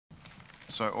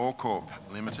So OreCorp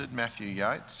Limited, Matthew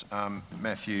Yates.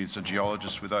 Matthew's a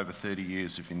geologist with over 30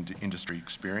 years of industry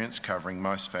experience covering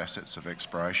most facets of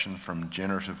exploration from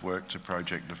generative work to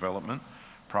project development.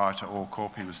 Prior to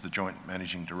OreCorp, he was the Joint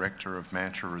Managing Director of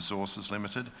Mantra Resources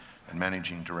Limited and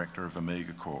Managing Director of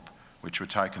Omega Corp, which were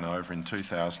taken over in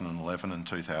 2011 and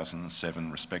 2007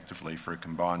 respectively for a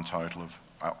combined total of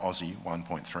Aussie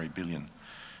 1.3 billion.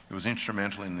 He was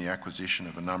instrumental in the acquisition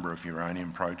of a number of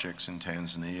uranium projects in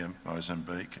Tanzania,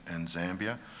 Mozambique and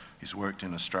Zambia. He's worked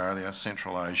in Australia,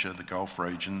 Central Asia, the Gulf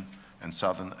region and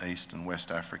Southern, East and West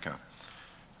Africa.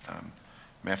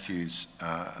 Matthew's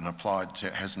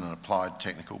has an applied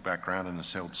technical background and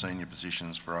has held senior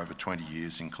positions for over 20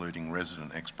 years, including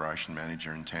resident exploration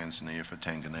manager in Tanzania for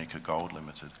Tanganyika Gold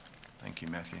Limited. Thank you,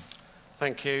 Matthew.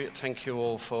 Thank you. Thank you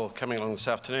all for coming along this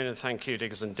afternoon, and thank you,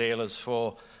 Diggers and Dealers,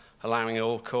 for allowing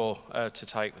OreCorp to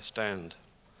take the stand.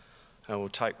 And we'll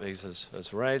take these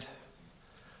as read.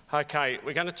 Okay,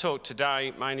 we're going to talk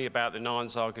today mainly about the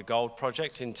Nyanzaga Gold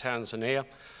Project in Tanzania,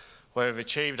 where we've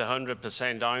achieved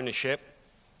 100% ownership.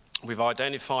 We've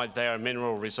identified there a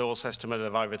mineral resource estimate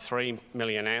of over 3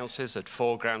 million ounces at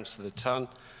 4 grams to the tonne,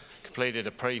 completed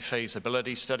a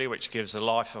pre-feasibility study which gives a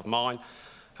life of mine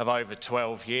of over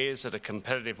 12 years at a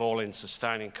competitive all-in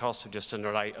sustaining cost of just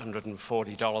under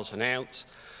 $840 an ounce,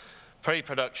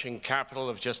 pre-production capital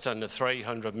of just under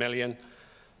 300 million,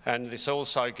 and this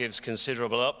also gives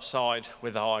considerable upside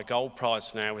with the high gold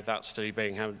price now, with that study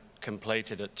being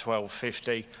completed at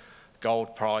 $1,250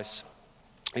 gold price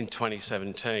in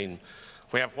 2017.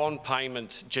 We have one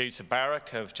payment due to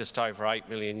Barrick of just over $8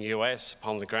 million US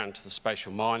upon the grant of the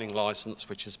special mining licence,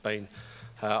 which has been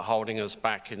holding us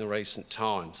back in the recent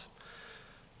times.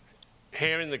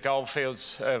 Here in the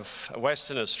goldfields of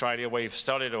Western Australia, we've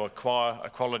started to acquire a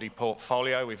quality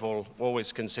portfolio. We've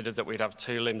always considered that we'd have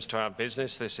 2 limbs to our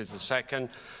business. This is the second,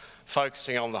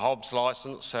 focusing on the Hobbs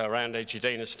licence around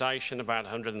Edudina Station, about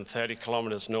 130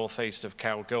 kilometres northeast of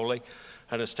Kalgoorlie,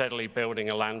 and are steadily building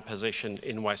a land position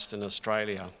in Western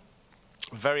Australia.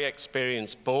 A very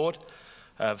experienced board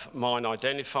of mine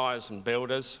identifiers and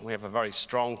builders. We have a very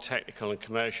strong technical and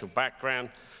commercial background,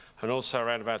 and also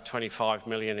around about 25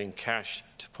 million in cash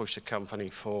to push the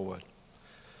company forward.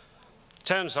 In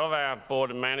terms of our board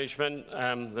and management,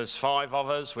 there's 5 of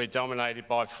us. We're dominated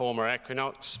by former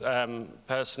Equinox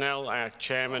personnel. Our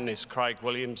chairman is Craig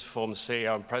Williams, former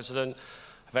CEO and president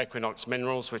of Equinox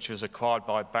Minerals, which was acquired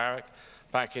by Barrick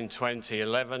back in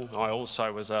 2011. I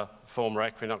also was a former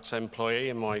Equinox employee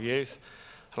in my youth,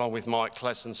 along with Mike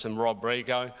Klessens and Rob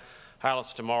Rigo.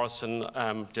 Alistair Morrison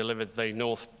delivered the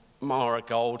North Mara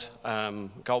gold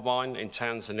mine in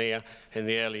Tanzania in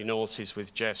the early noughties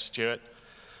with Jeff Stewart.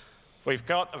 We've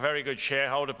got a very good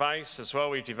shareholder base as well.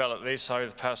 We've developed this over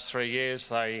the past 3 years.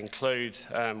 They include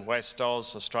West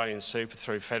Oz, Australian Super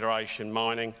through Federation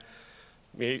Mining,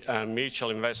 Mutual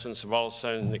Investments of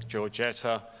Wollaston, Nick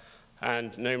Giorgetta,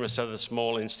 and numerous other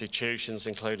small institutions,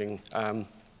 including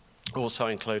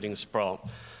Sprott.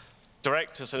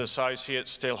 Directors and associates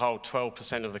still hold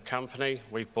 12% of the company.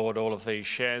 We've bought all of these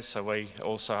shares, so we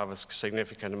also have a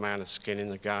significant amount of skin in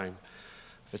the game.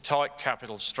 The tight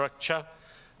capital structure,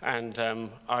 and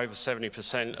over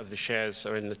 70% of the shares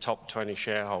are in the top 20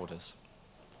 shareholders.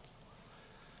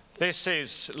 This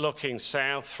is looking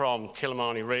south from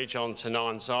Kilimani Ridge onto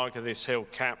Nyanzaga. This hill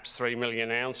caps 3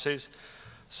 million ounces.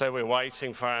 So we're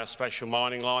waiting for our special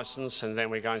mining licence, and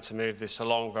then we're going to move this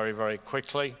along very, very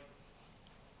quickly.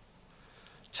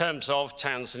 In terms of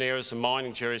Tanzania as a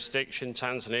mining jurisdiction,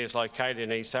 Tanzania is located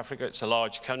in East Africa. It's a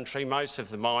large country. Most of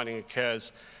the mining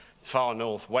occurs far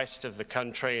northwest of the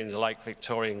country in the Lake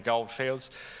Victorian goldfields.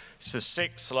 It's the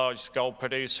 6th largest gold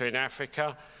producer in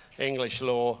Africa. English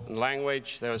law and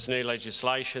language. There was new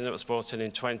legislation that was brought in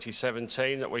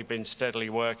 2017 that we've been steadily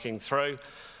working through.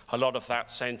 A lot of that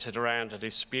centred around a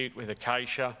dispute with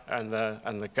Acacia and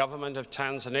the government of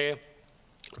Tanzania.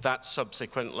 That's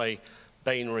subsequently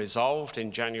been resolved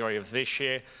in January of this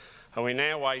year, and we're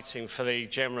now waiting for the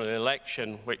general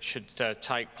election, which should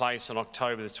take place on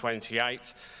October the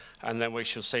 28th, and then we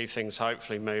shall see things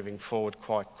hopefully moving forward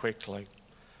quite quickly.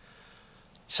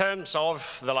 In terms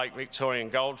of the Lake Victorian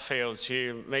goldfields,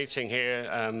 you're meeting here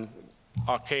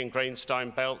Archean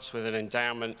greenstone belts with an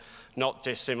endowment not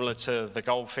dissimilar to the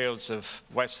goldfields of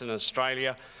Western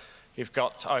Australia. You've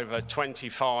got over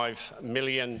 25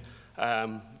 million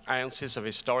ounces of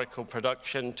historical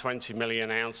production, 20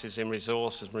 million ounces in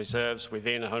resources and reserves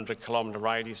within a 100-kilometre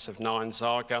radius of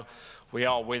Nyanzaga. We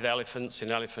are with elephants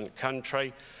in elephant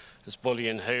country, as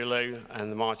Bulyanhulu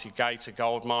and the mighty Gator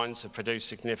gold mines have produced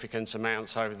significant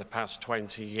amounts over the past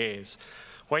 20 years.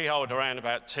 We hold around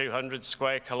about 200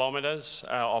 square kilometres,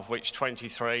 of which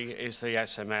 23 is the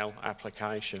SML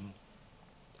application.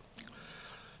 In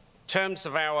terms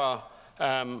of our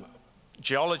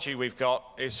geology we've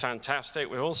got is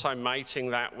fantastic. We're also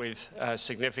mating that with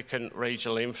significant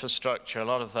regional infrastructure. A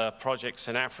lot of the projects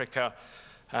in Africa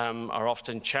are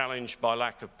often challenged by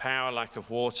lack of power, lack of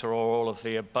water, or all of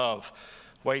the above.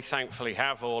 We thankfully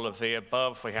have all of the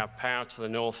above. We have power to the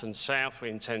north and south. We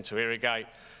intend to irrigate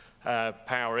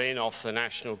power in off the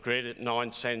national grid at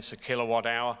 9 cents a kilowatt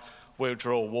hour. We'll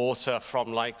draw water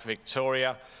from Lake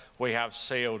Victoria. We have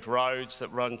sealed roads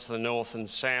that run to the north and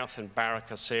south, and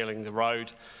Barrick are sealing the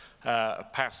road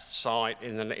past site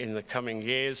in the coming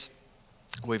years.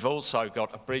 We've also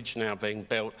got a bridge now being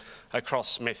built across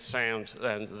Smith Sound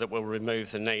that will remove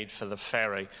the need for the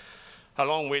ferry.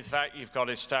 Along with that, you've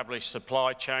got established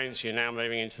supply chains. You're now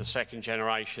moving into the second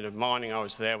generation of mining. I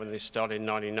was there when this started in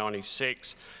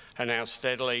 1996, and now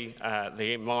steadily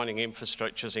the mining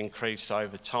infrastructure has increased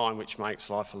over time, which makes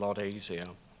life a lot easier.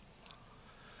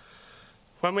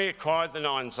 When we acquired the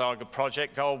Nyanzaga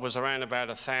project, gold was around about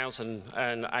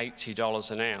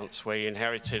 $1,080 an ounce. We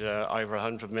inherited over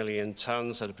 100 million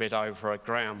tonnes at a bit over a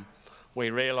gram. We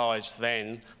realised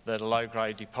then that a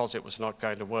low-grade deposit was not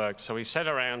going to work, so we set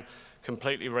around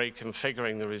completely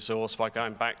reconfiguring the resource by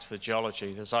going back to the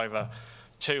geology. There's over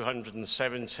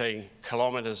 270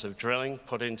 kilometres of drilling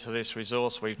put into this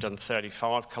resource. We've done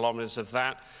 35 kilometres of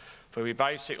that. But we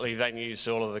basically then used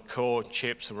all of the core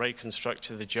chips and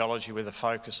reconstructed the geology with a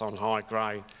focus on high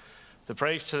grade. The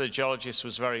brief to the geologist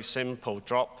was very simple: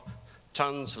 drop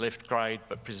tonnes, lift grade,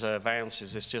 but preserve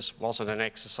ounces. This just wasn't an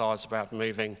exercise about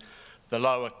moving the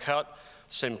lower cut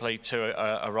simply to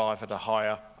arrive at a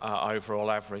higher overall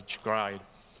average grade.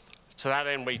 To that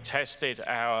end, we tested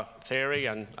our theory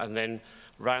and then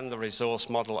ran the resource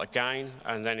model again,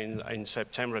 and then in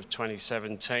September of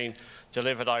 2017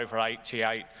 delivered over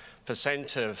 88%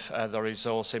 of the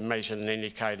resource in measured and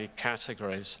indicated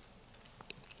categories.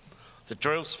 The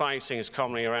drill spacing is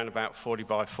commonly around about 40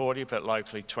 by 40, but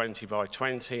locally 20 by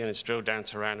 20, and it's drilled down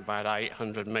to around about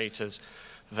 800 metres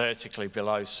vertically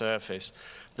below surface.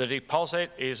 The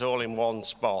deposit is all in one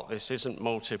spot. This isn't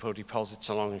multiple deposits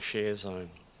along a shear zone.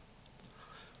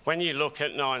 When you look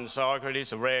at Nyanzaga, it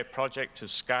is a rare project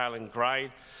of scale and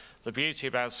grade. The beauty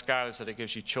about scale is that it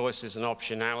gives you choices and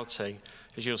optionality.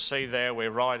 As you'll see there,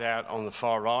 we're right out on the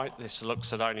far right. This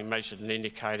looks at only measured and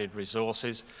indicated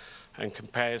resources and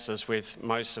compares us with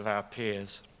most of our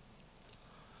peers.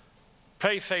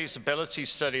 Pre-feasibility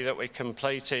study that we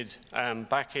completed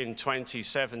back in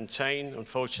 2017,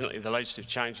 unfortunately the legislative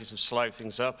changes have slowed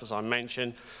things up, as I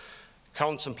mentioned,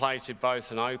 contemplated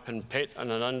both an open pit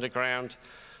and an underground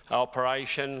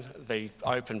operation. The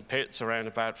open pit's around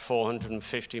about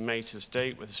 450 metres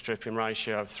deep with a stripping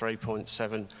ratio of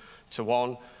 3.7 to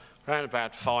 1, around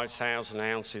about 5,000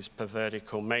 ounces per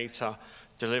vertical metre,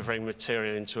 delivering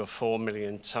material into a 4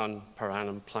 million tonne per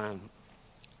annum plant.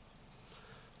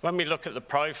 When we look at the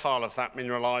profile of that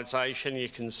mineralisation, you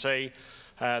can see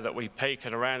that we peak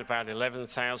at around about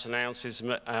 11,000 ounces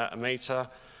a metre.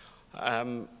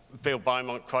 Bill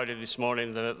Beaumont quoted this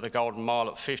morning the Golden Mile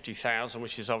at 50,000,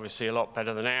 which is obviously a lot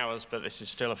better than ours, but this is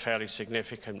still a fairly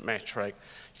significant metric.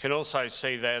 You can also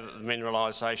see there that the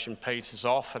mineralisation peters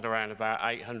off at around about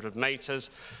 800 metres.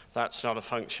 That's not a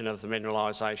function of the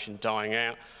mineralisation dying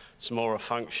out, it's more a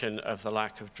function of the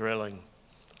lack of drilling.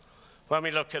 When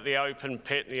we look at the open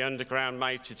pit and the underground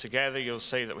mated together, you'll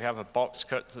see that we have a box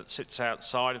cut that sits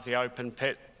outside of the open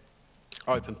pit.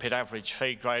 Open pit average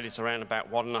feed grade is around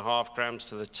about 1.5 grams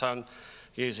to the tonne,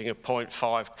 using a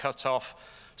 0.5 cut-off,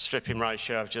 stripping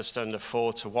ratio of just under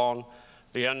 4 to 1.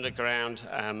 The underground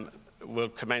will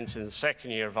commence in the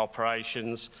second year of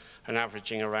operations and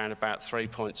averaging around about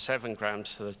 3.7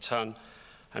 grams to the tonne,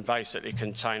 and basically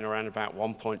contain around about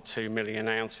 1.2 million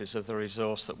ounces of the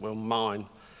resource that we'll mine.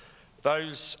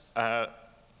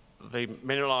 The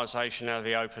mineralisation out of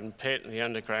the open pit and the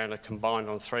underground are combined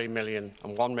on 3 million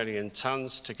and 1 million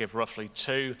tonnes to give roughly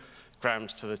 2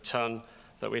 grams to the tonne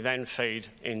that we then feed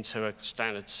into a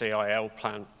standard CIL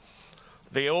plant.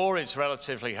 The ore is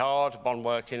relatively hard, one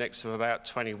work index of about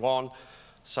 21,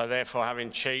 so therefore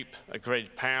having cheap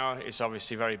grid power is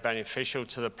obviously very beneficial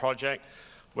to the project.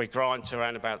 We grind to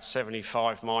around about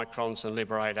 75 microns and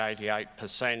liberate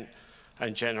 88%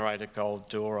 and generate a gold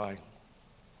doré.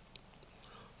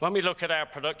 When we look at our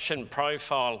production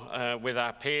profile with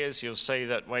our peers, you'll see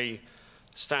that we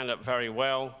stand up very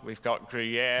well. We've got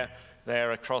Gruyere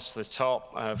there across the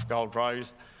top of Gold Road,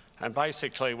 And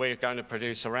basically, we're going to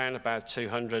produce around about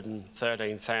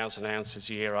 213,000 ounces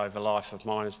a year over life of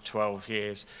mine of 12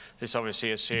 years. This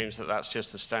obviously assumes that that's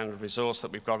just the standard resource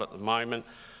that we've got at the moment,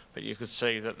 but you could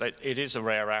see that it is a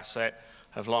rare asset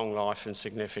of long life and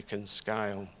significant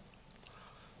scale. In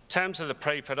terms of the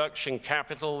pre-production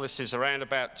capital, this is around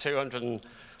about $287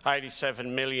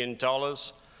 million.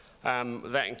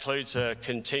 That includes a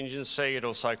contingency. It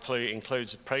also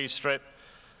includes a pre-strip,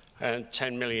 and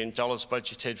 $10 million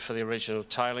budgeted for the original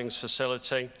tailings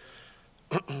facility.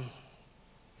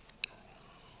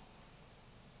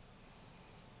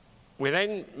 We're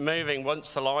then moving,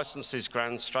 once the licence is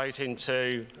granted, straight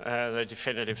into the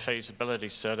definitive feasibility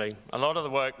study. A lot of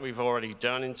the work we've already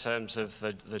done in terms of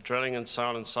the drilling and so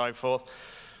on and so forth,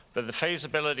 but the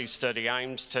feasibility study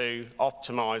aims to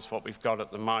optimise what we've got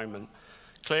at the moment.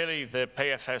 Clearly, the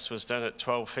PFS was done at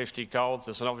 $1,250 gold.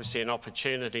 There's obviously an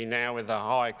opportunity now with a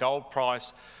higher gold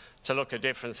price to look at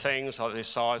different things like the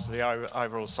size of the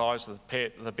overall size of the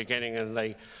pit, the beginning and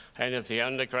the end of the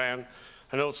underground.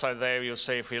 And also there you'll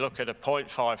see if we look at a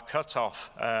 0.5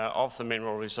 cut-off of the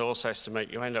mineral resource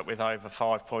estimate, you end up with over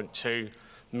 5.2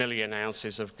 million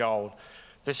ounces of gold.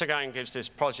 This again gives this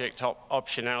project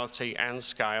optionality and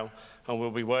scale, and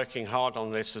we'll be working hard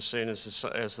on this as soon as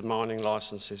the mining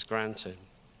licence is granted.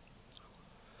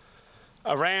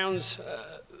 Around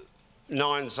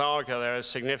Nyanzaga, there is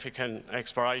significant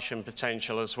exploration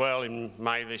potential as well. In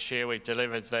May this year, we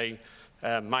delivered the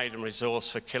maiden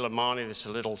resource for Kilimani. This is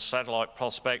a little satellite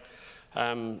prospect,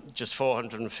 just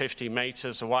 450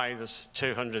 metres away. There's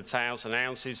 200,000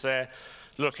 ounces there.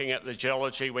 Looking at the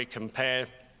geology, we compare,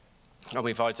 and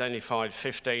we've identified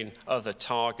 15 other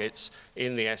targets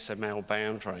in the SML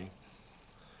boundary.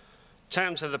 In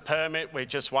terms of the permit, we're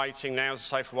just waiting now,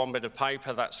 as I say, for one bit of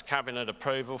paper. That's cabinet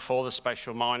approval for the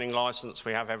special mining licence.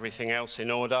 We have everything else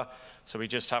in order, so we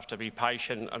just have to be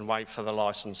patient and wait for the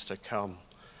licence to come.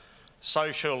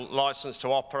 Social licence to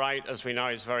operate, as we know,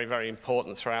 is very, very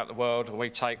important throughout the world, and we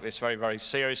take this very, very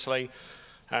seriously.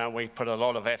 We put a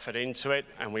lot of effort into it,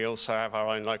 and we also have our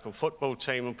own local football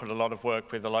team and put a lot of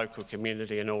work with the local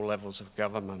community and all levels of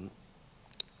government.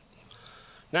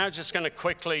 Now just going to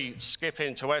quickly skip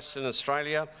into Western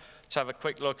Australia to have a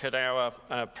quick look at our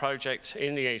project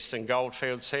in the Eastern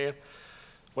Goldfields here.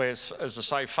 We're, as I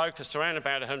say, focused around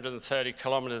about 130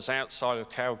 kilometres outside of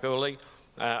Kalgoorlie,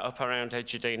 up around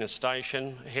Edudina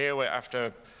Station. Here, after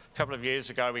a couple of years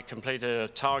ago, we completed a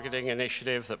targeting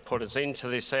initiative that put us into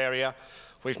this area.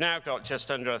 We've now got just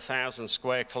under 1,000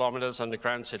 square kilometres under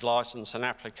granted licence and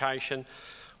application.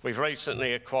 We've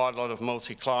recently acquired a lot of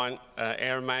multi-client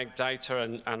aeromag data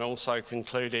and also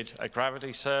concluded a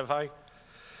gravity survey.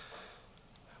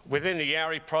 Within the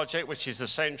Yarrie project, which is the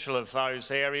central of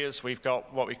those areas, we've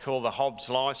got what we call the Hobbs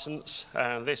licence.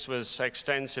 This was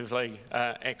extensively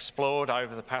explored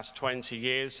over the past 20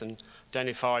 years and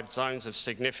identified zones of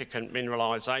significant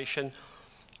mineralisation.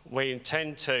 We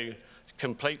intend to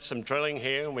complete some drilling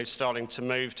here, and we're starting to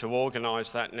move to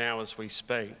organise that now as we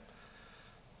speak.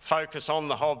 Focus on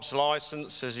the Hobbs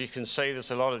licence. As you can see,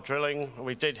 there's a lot of drilling.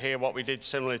 We did here what we did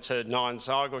similar to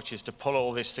Nyanzaga, which is to pull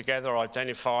all this together,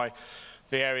 identify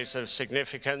the areas of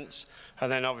significance,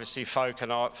 and then obviously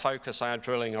focus our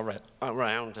drilling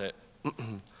around it.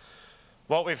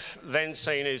 What we've then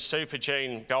seen is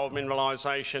supergene gold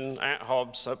mineralisation at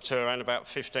Hobbs up to around about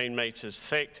 15 metres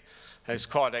thick. It's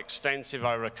quite extensive,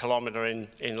 over 1 kilometre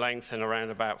in length and around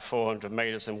about 400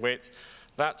 metres in width.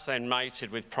 That's then mated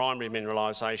with primary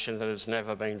mineralisation that has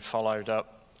never been followed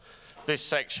up. This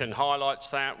section highlights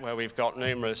that, where we've got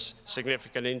numerous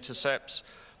significant intercepts,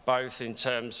 both in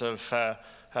terms of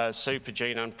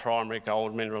supergene and primary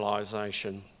gold mineralisation.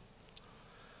 In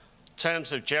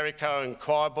terms of Jericho and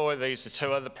Quireboy, these are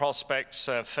two other prospects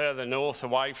further north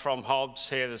away from Hobbs.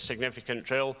 Here, the significant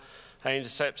drill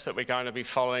intercepts that we're going to be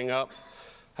following up.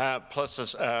 Plus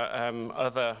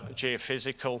other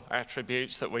geophysical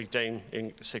attributes that we deem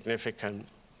significant.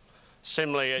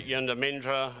 Similarly at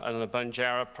Yundamindra and the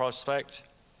Bunjara prospect.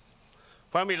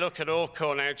 When we look at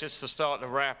OreCorp now, just to start to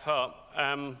wrap up,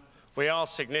 we are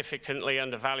significantly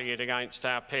undervalued against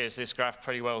our peers. This graph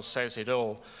pretty well says it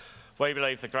all. We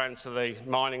believe the grant of the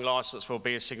mining licence will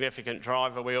be a significant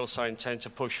driver. We also intend to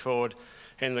push forward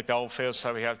in the goldfields,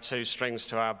 so we have two strings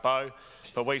to our bow.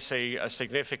 But we see a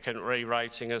significant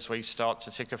re-rating as we start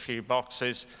to tick a few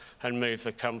boxes and move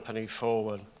the company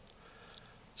forward.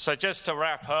 So just to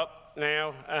wrap up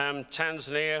now,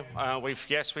 Tanzania,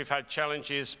 we've had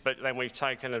challenges, but then we've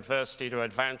taken adversity to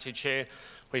advantage here.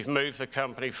 We've moved the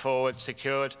company forward,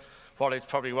 secured what is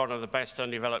probably one of the best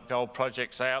undeveloped gold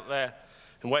projects out there.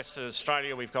 In Western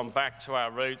Australia, we've gone back to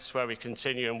our roots where we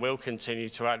continue and will continue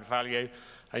to add value.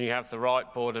 and you have the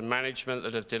right board and management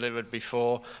that have delivered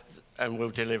before and will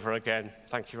deliver again.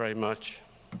 Thank you very much.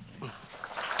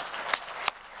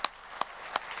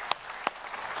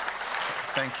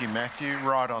 Thank you, Matthew.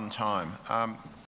 Right on time.